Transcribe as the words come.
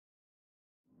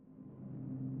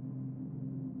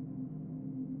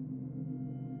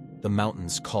The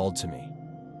mountains called to me.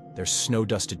 Their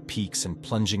snow-dusted peaks and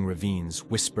plunging ravines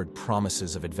whispered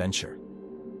promises of adventure,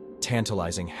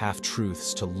 tantalizing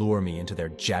half-truths to lure me into their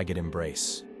jagged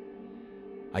embrace.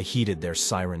 I heeded their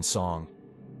siren song,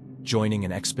 joining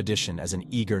an expedition as an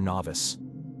eager novice,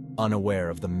 unaware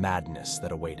of the madness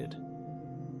that awaited.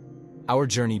 Our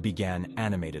journey began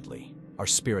animatedly, our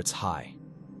spirits high.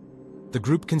 The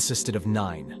group consisted of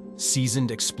 9 seasoned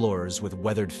explorers with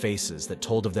weathered faces that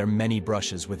told of their many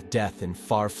brushes with death in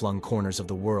far-flung corners of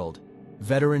the world,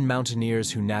 veteran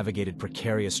mountaineers who navigated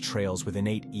precarious trails with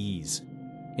innate ease,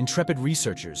 intrepid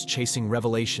researchers chasing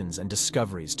revelations and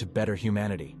discoveries to better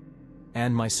humanity,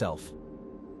 and myself,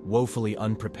 woefully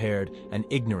unprepared and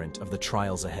ignorant of the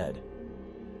trials ahead.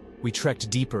 We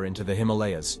trekked deeper into the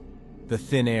Himalayas, the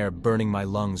thin air burning my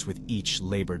lungs with each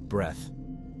labored breath.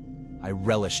 I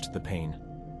relished the pain,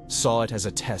 saw it as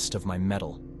a test of my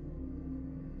mettle.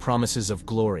 Promises of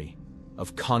glory,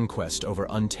 of conquest over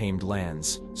untamed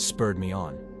lands, spurred me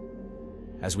on.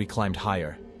 As we climbed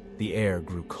higher, the air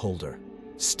grew colder,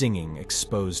 stinging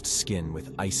exposed skin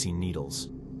with icy needles.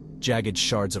 Jagged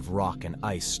shards of rock and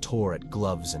ice tore at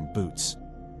gloves and boots,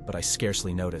 but I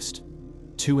scarcely noticed,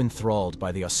 too enthralled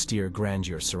by the austere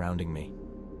grandeur surrounding me.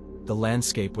 The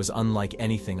landscape was unlike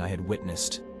anything I had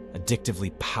witnessed,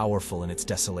 addictively powerful in its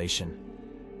desolation.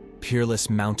 Peerless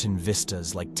mountain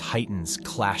vistas like titans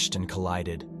clashed and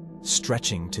collided,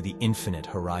 stretching to the infinite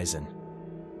horizon.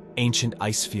 Ancient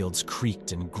ice fields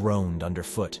creaked and groaned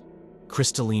underfoot,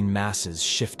 crystalline masses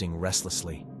shifting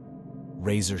restlessly.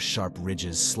 Razor-sharp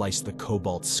ridges sliced the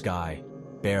cobalt sky,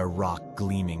 bare rock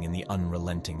gleaming in the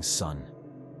unrelenting sun.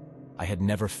 I had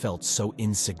never felt so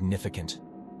insignificant,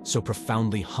 so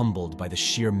profoundly humbled by the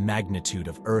sheer magnitude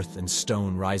of earth and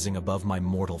stone rising above my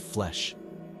mortal flesh.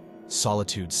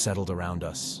 Solitude settled around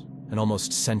us, an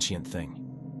almost sentient thing.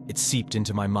 It seeped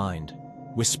into my mind,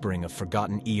 whispering of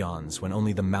forgotten eons when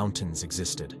only the mountains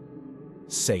existed.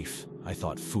 Safe, I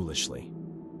thought foolishly.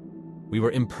 We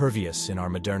were impervious in our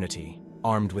modernity,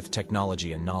 armed with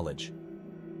technology and knowledge.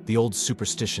 The old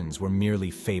superstitions were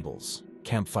merely fables,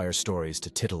 campfire stories to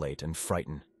titillate and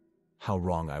frighten. How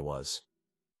wrong I was.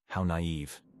 How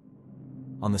naive.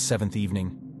 On the 7th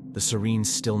evening, the serene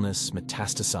stillness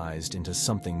metastasized into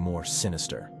something more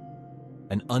sinister.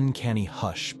 An uncanny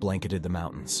hush blanketed the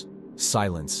mountains,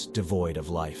 silence devoid of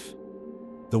life.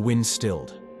 The wind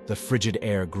stilled, the frigid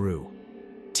air grew,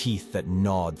 teeth that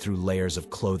gnawed through layers of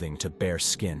clothing to bare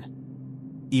skin.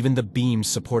 Even the beams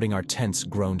supporting our tents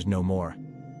groaned no more,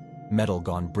 metal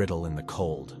gone brittle in the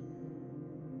cold.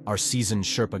 Our seasoned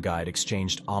Sherpa guide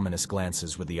exchanged ominous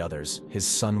glances with the others, his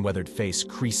sun-weathered face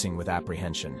creasing with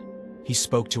apprehension. He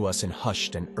spoke to us in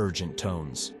hushed and urgent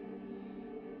tones.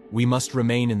 "We must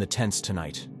remain in the tents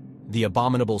tonight. The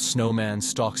abominable snowman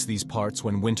stalks these parts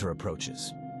when winter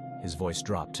approaches." His voice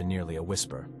dropped to nearly a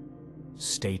whisper.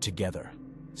 "Stay together.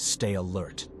 Stay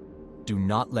alert. Do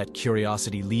not let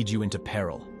curiosity lead you into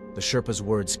peril." The Sherpa's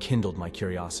words kindled my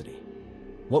curiosity.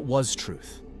 What was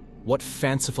truth? What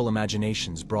fanciful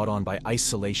imaginations brought on by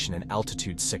isolation and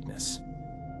altitude sickness?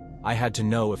 I had to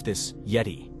know if this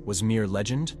Yeti was mere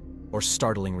legend or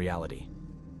startling reality.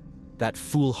 That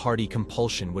foolhardy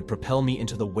compulsion would propel me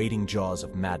into the waiting jaws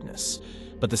of madness,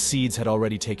 but the seeds had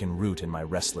already taken root in my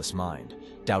restless mind.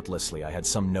 Doubtlessly, I had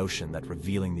some notion that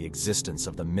revealing the existence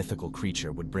of the mythical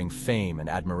creature would bring fame and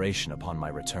admiration upon my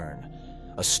return.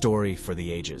 A story for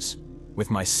the ages, with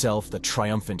myself the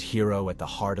triumphant hero at the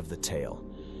heart of the tale.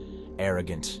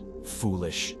 Arrogant,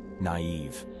 foolish,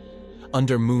 naive.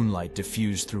 Under moonlight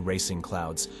diffused through racing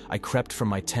clouds, I crept from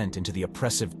my tent into the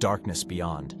oppressive darkness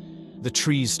beyond. The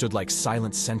trees stood like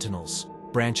silent sentinels,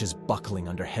 branches buckling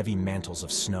under heavy mantles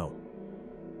of snow.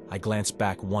 I glanced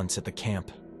back once at the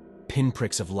camp,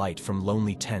 pinpricks of light from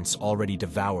lonely tents already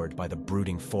devoured by the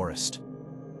brooding forest.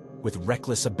 With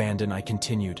reckless abandon I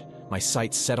continued, my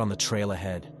sights set on the trail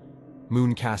ahead.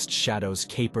 Moon-cast shadows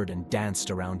capered and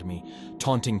danced around me,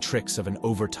 taunting tricks of an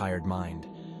overtired mind.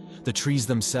 The trees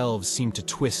themselves seemed to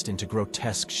twist into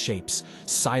grotesque shapes,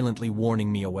 silently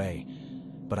warning me away.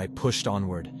 But I pushed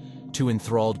onward, too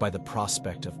enthralled by the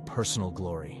prospect of personal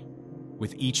glory.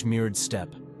 With each mirrored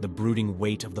step, the brooding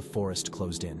weight of the forest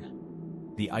closed in.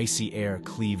 The icy air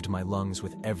cleaved my lungs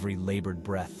with every labored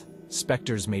breath.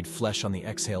 Specters made flesh on the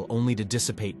exhale only to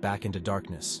dissipate back into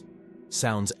darkness.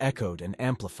 Sounds echoed and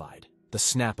amplified, the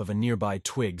snap of a nearby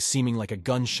twig seeming like a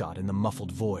gunshot in the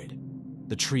muffled void.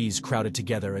 The trees crowded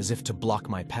together as if to block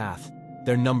my path,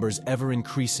 their numbers ever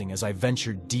increasing as I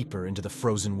ventured deeper into the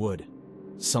frozen wood.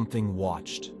 Something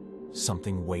watched,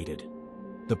 something waited.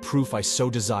 The proof I so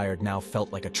desired now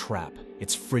felt like a trap,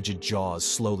 its frigid jaws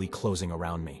slowly closing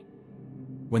around me.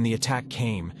 When the attack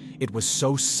came, it was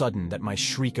so sudden that my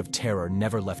shriek of terror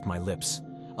never left my lips.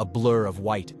 A blur of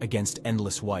white against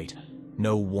endless white,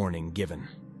 no warning given.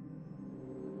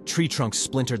 Tree trunks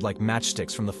splintered like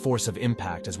matchsticks from the force of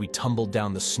impact as we tumbled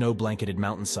down the snow-blanketed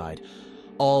mountainside.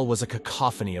 All was a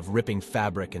cacophony of ripping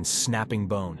fabric and snapping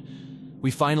bone.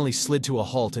 We finally slid to a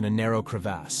halt in a narrow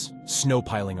crevasse, snow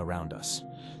piling around us.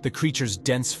 The creature's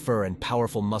dense fur and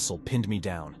powerful muscle pinned me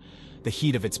down, the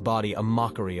heat of its body a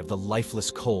mockery of the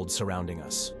lifeless cold surrounding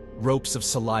us. Ropes of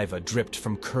saliva dripped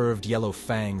from curved yellow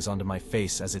fangs onto my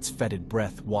face as its fetid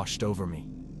breath washed over me.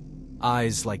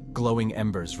 Eyes like glowing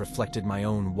embers reflected my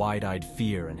own wide-eyed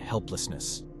fear and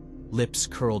helplessness. Lips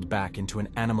curled back into an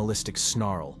animalistic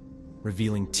snarl,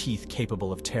 revealing teeth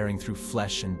capable of tearing through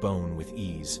flesh and bone with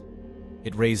ease.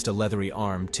 It raised a leathery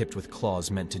arm tipped with claws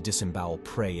meant to disembowel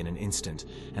prey in an instant,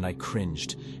 and I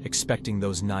cringed, expecting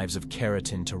those knives of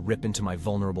keratin to rip into my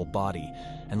vulnerable body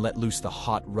and let loose the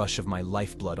hot rush of my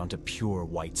lifeblood onto pure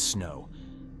white snow.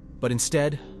 But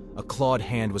instead, a clawed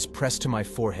hand was pressed to my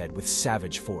forehead with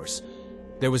savage force.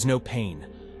 There was no pain,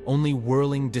 only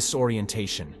whirling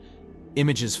disorientation.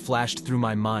 Images flashed through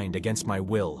my mind against my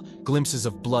will, glimpses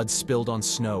of blood spilled on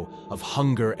snow, of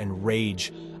hunger and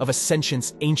rage, of a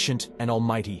sentience ancient and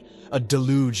almighty. A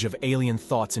deluge of alien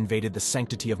thoughts invaded the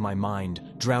sanctity of my mind,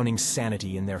 drowning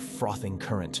sanity in their frothing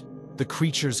current. The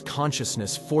creature's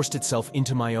consciousness forced itself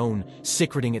into my own,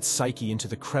 secreting its psyche into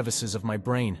the crevices of my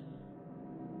brain.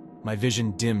 My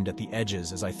vision dimmed at the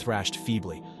edges as I thrashed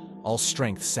feebly, all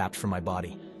strength sapped from my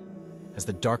body. As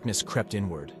the darkness crept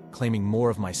inward, claiming more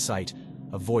of my sight,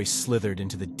 a voice slithered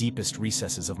into the deepest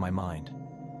recesses of my mind.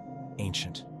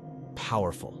 Ancient,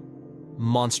 powerful,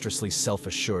 monstrously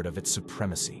self-assured of its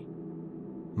supremacy.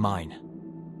 Mine.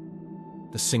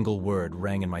 The single word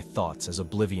rang in my thoughts as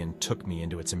oblivion took me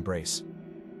into its embrace.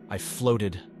 I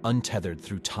floated, untethered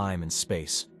through time and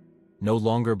space, no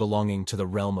longer belonging to the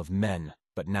realm of men,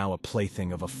 but now a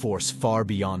plaything of a force far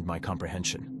beyond my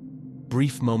comprehension.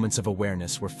 Brief moments of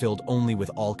awareness were filled only with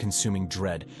all-consuming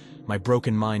dread, my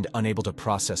broken mind unable to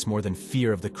process more than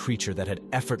fear of the creature that had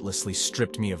effortlessly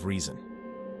stripped me of reason.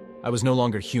 I was no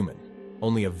longer human,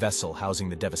 only a vessel housing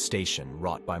the devastation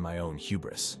wrought by my own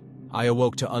hubris. I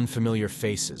awoke to unfamiliar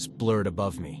faces blurred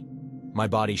above me, my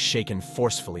body shaken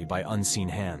forcefully by unseen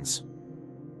hands.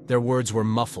 Their words were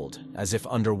muffled, as if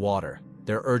underwater,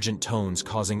 their urgent tones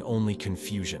causing only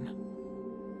confusion.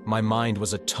 My mind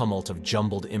was a tumult of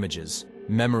jumbled images,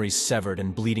 memories severed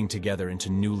and bleeding together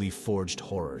into newly forged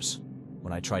horrors.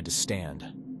 When I tried to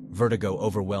stand, vertigo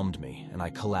overwhelmed me and I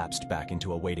collapsed back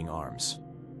into awaiting arms.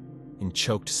 In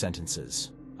choked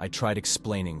sentences, I tried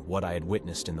explaining what I had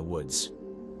witnessed in the woods.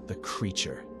 The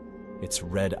creature, its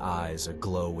red eyes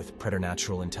aglow with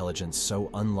preternatural intelligence so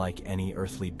unlike any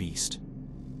earthly beast.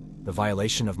 The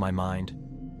violation of my mind,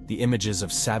 the images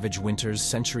of savage winters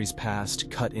centuries past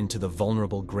cut into the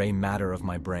vulnerable gray matter of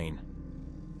my brain.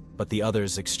 But the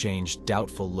others exchanged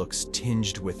doubtful looks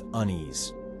tinged with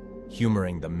unease,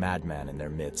 humoring the madman in their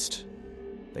midst.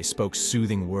 They spoke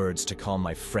soothing words to calm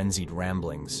my frenzied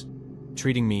ramblings,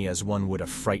 treating me as one would a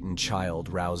frightened child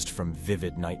roused from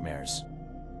vivid nightmares.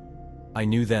 I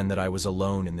knew then that I was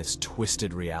alone in this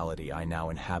twisted reality I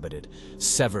now inhabited,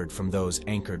 severed from those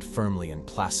anchored firmly in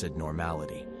placid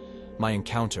normality. My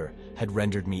encounter had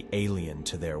rendered me alien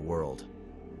to their world.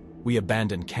 We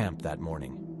abandoned camp that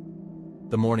morning.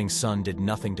 The morning sun did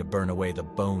nothing to burn away the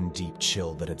bone-deep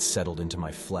chill that had settled into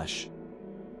my flesh.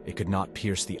 It could not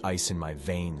pierce the ice in my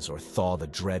veins or thaw the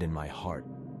dread in my heart.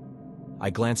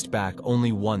 I glanced back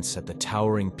only once at the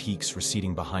towering peaks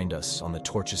receding behind us on the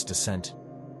tortuous descent,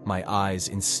 my eyes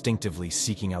instinctively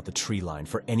seeking out the tree line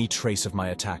for any trace of my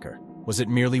attacker. Was it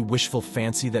merely wishful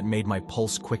fancy that made my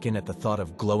pulse quicken at the thought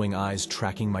of glowing eyes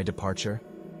tracking my departure?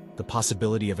 The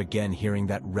possibility of again hearing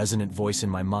that resonant voice in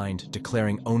my mind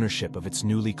declaring ownership of its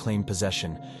newly claimed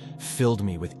possession filled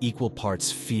me with equal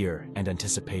parts fear and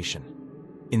anticipation.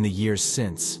 In the years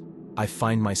since, I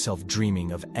find myself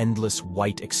dreaming of endless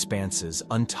white expanses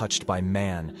untouched by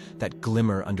man that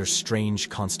glimmer under strange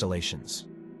constellations.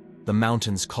 The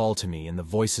mountains call to me in the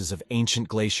voices of ancient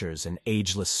glaciers and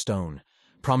ageless stone,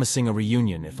 promising a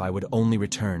reunion if I would only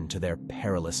return to their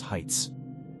perilous heights.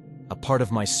 A part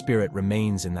of my spirit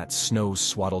remains in that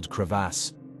snow-swaddled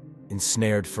crevasse,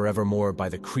 ensnared forevermore by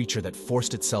the creature that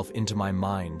forced itself into my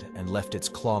mind and left its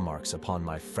claw marks upon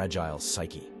my fragile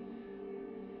psyche.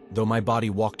 Though my body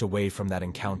walked away from that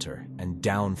encounter and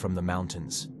down from the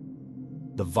mountains,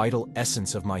 the vital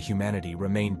essence of my humanity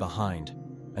remained behind,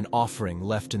 an offering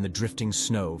left in the drifting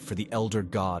snow for the elder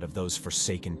god of those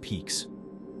forsaken peaks.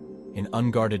 In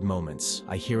unguarded moments,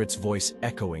 I hear its voice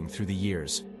echoing through the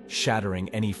years, shattering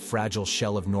any fragile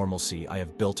shell of normalcy I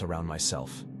have built around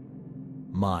myself.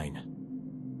 Mine.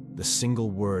 The single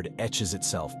word etches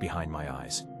itself behind my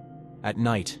eyes. At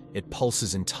night, it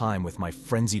pulses in time with my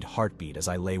frenzied heartbeat as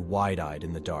I lay wide-eyed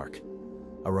in the dark.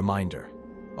 A reminder,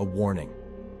 a warning,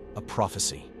 a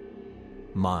prophecy.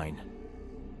 Mine.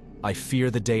 I fear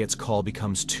the day its call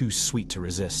becomes too sweet to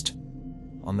resist.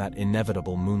 On that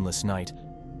inevitable moonless night,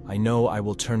 I know I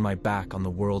will turn my back on the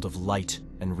world of light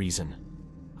and reason.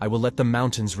 I will let the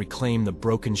mountains reclaim the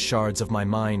broken shards of my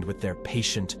mind with their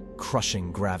patient,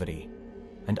 crushing gravity.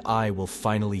 And I will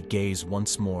finally gaze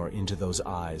once more into those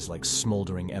eyes like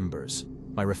smoldering embers,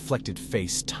 my reflected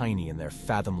face tiny in their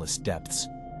fathomless depths,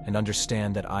 and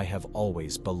understand that I have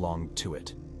always belonged to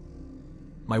it.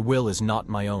 My will is not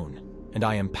my own, and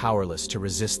I am powerless to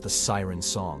resist the siren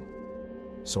song.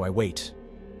 So I wait,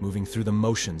 moving through the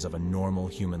motions of a normal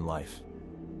human life.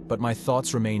 But my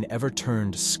thoughts remain ever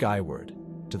turned skyward,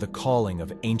 to the calling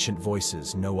of ancient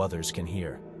voices no others can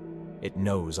hear. It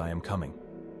knows I am coming,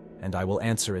 and I will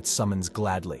answer its summons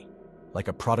gladly, like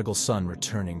a prodigal son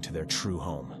returning to their true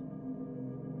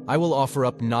home. I will offer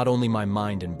up not only my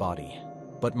mind and body,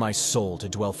 but my soul to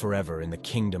dwell forever in the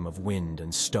kingdom of wind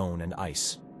and stone and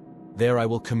ice. There I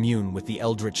will commune with the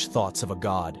eldritch thoughts of a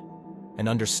god, and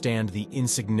understand the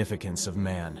insignificance of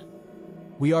man.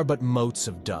 We are but motes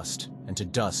of dust, and to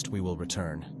dust we will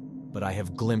return. But I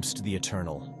have glimpsed the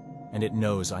eternal, and it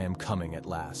knows I am coming at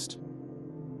last.